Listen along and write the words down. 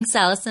Thanks,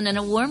 Allison, and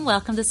a warm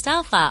welcome to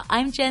Style File.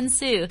 I'm Jen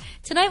Su.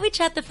 Tonight we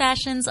chat the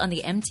fashions on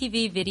the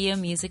MTV Video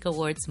Music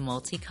Awards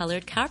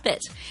multicolored carpet.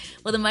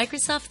 Well, the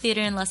Microsoft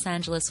Theater in Los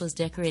Angeles was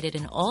decorated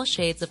in all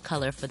shades of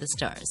color for the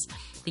stars.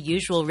 The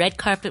usual red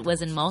carpet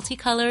was in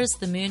multicolors,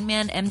 the Moon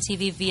Man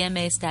MTV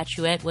VMA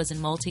statuette was in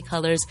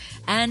multicolors,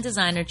 and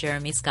designer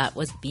Jeremy Scott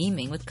was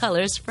beaming with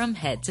colors from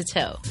head to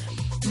toe.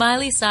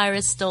 Miley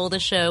Cyrus stole the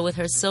show with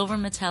her silver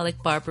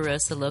metallic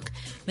Barbarossa look,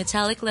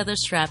 metallic leather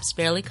straps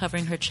barely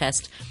covering her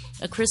chest,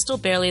 a crystal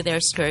barely there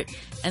skirt,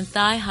 and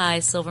thigh-high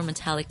silver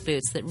metallic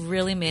boots that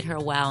really made her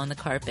wow on the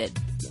carpet.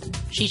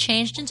 She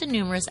changed into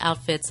numerous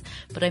outfits,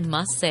 but I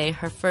must say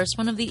her first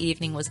one of the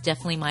evening was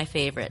definitely my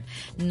favorite.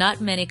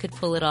 Not many could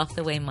pull it off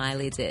the way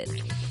Miley did.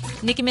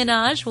 Nicki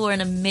Minaj wore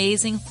an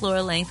amazing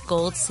floor-length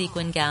gold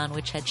sequin gown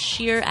which had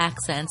sheer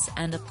accents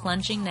and a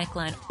plunging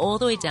neckline all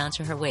the way down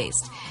to her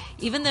waist.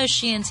 Even though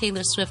she and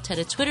Taylor Swift had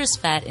a Twitter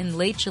spat in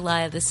late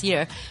July of this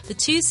year, the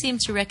two seemed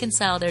to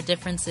reconcile their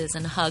differences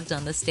and hugged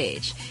on the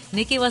stage.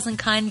 Nicki wasn't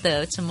kind,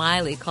 though, to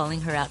Miley,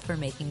 calling her out for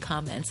making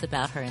comments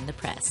about her in the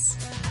press.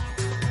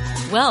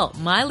 Well,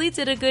 Miley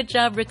did a good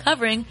job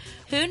recovering.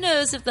 Who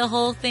knows if the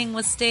whole thing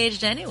was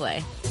staged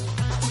anyway?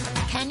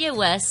 Kanye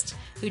West,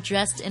 who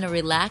dressed in a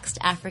relaxed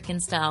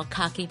African-style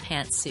khaki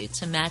pantsuit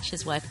to match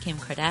his wife Kim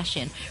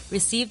Kardashian,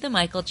 received the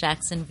Michael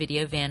Jackson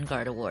Video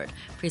Vanguard Award,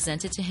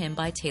 presented to him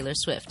by Taylor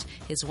Swift,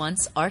 his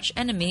once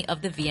arch-enemy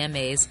of the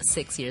VMAs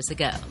 6 years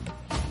ago.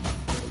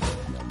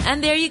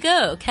 And there you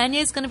go.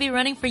 Kanye's going to be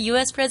running for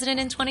U.S. president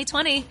in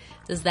 2020.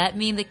 Does that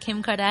mean that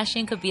Kim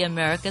Kardashian could be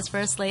America's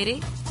first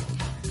lady?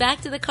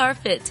 Back to the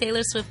carpet,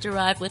 Taylor Swift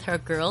arrived with her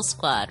girl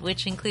squad,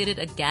 which included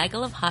a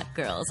gaggle of hot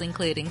girls,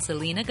 including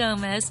Selena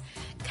Gomez,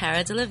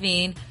 Cara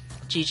Delevingne,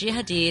 Gigi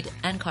Hadid,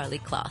 and Karlie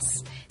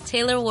Kloss.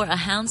 Taylor wore a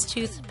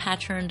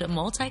houndstooth-patterned,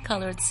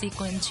 multicolored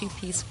sequin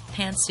two-piece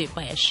pantsuit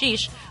by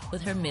Ashish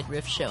with her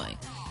midriff showing.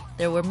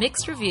 There were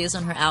mixed reviews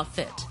on her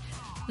outfit.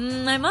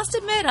 I must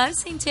admit, I've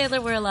seen Taylor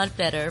wear a lot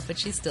better, but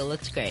she still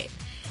looked great.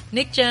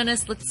 Nick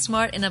Jonas looked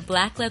smart in a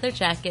black leather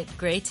jacket,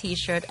 gray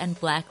t-shirt, and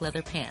black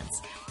leather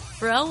pants.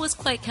 Pharrell was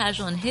quite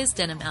casual in his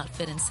denim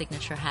outfit and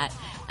signature hat,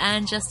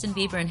 and Justin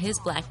Bieber in his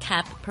black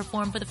cap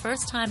performed for the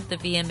first time at the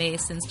VMA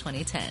since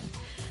 2010.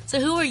 So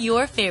who are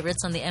your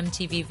favorites on the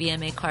MTV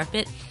VMA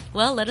carpet?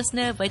 Well, let us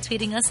know by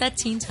tweeting us at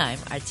TeenTime,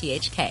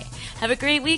 RTHK. Have a great week.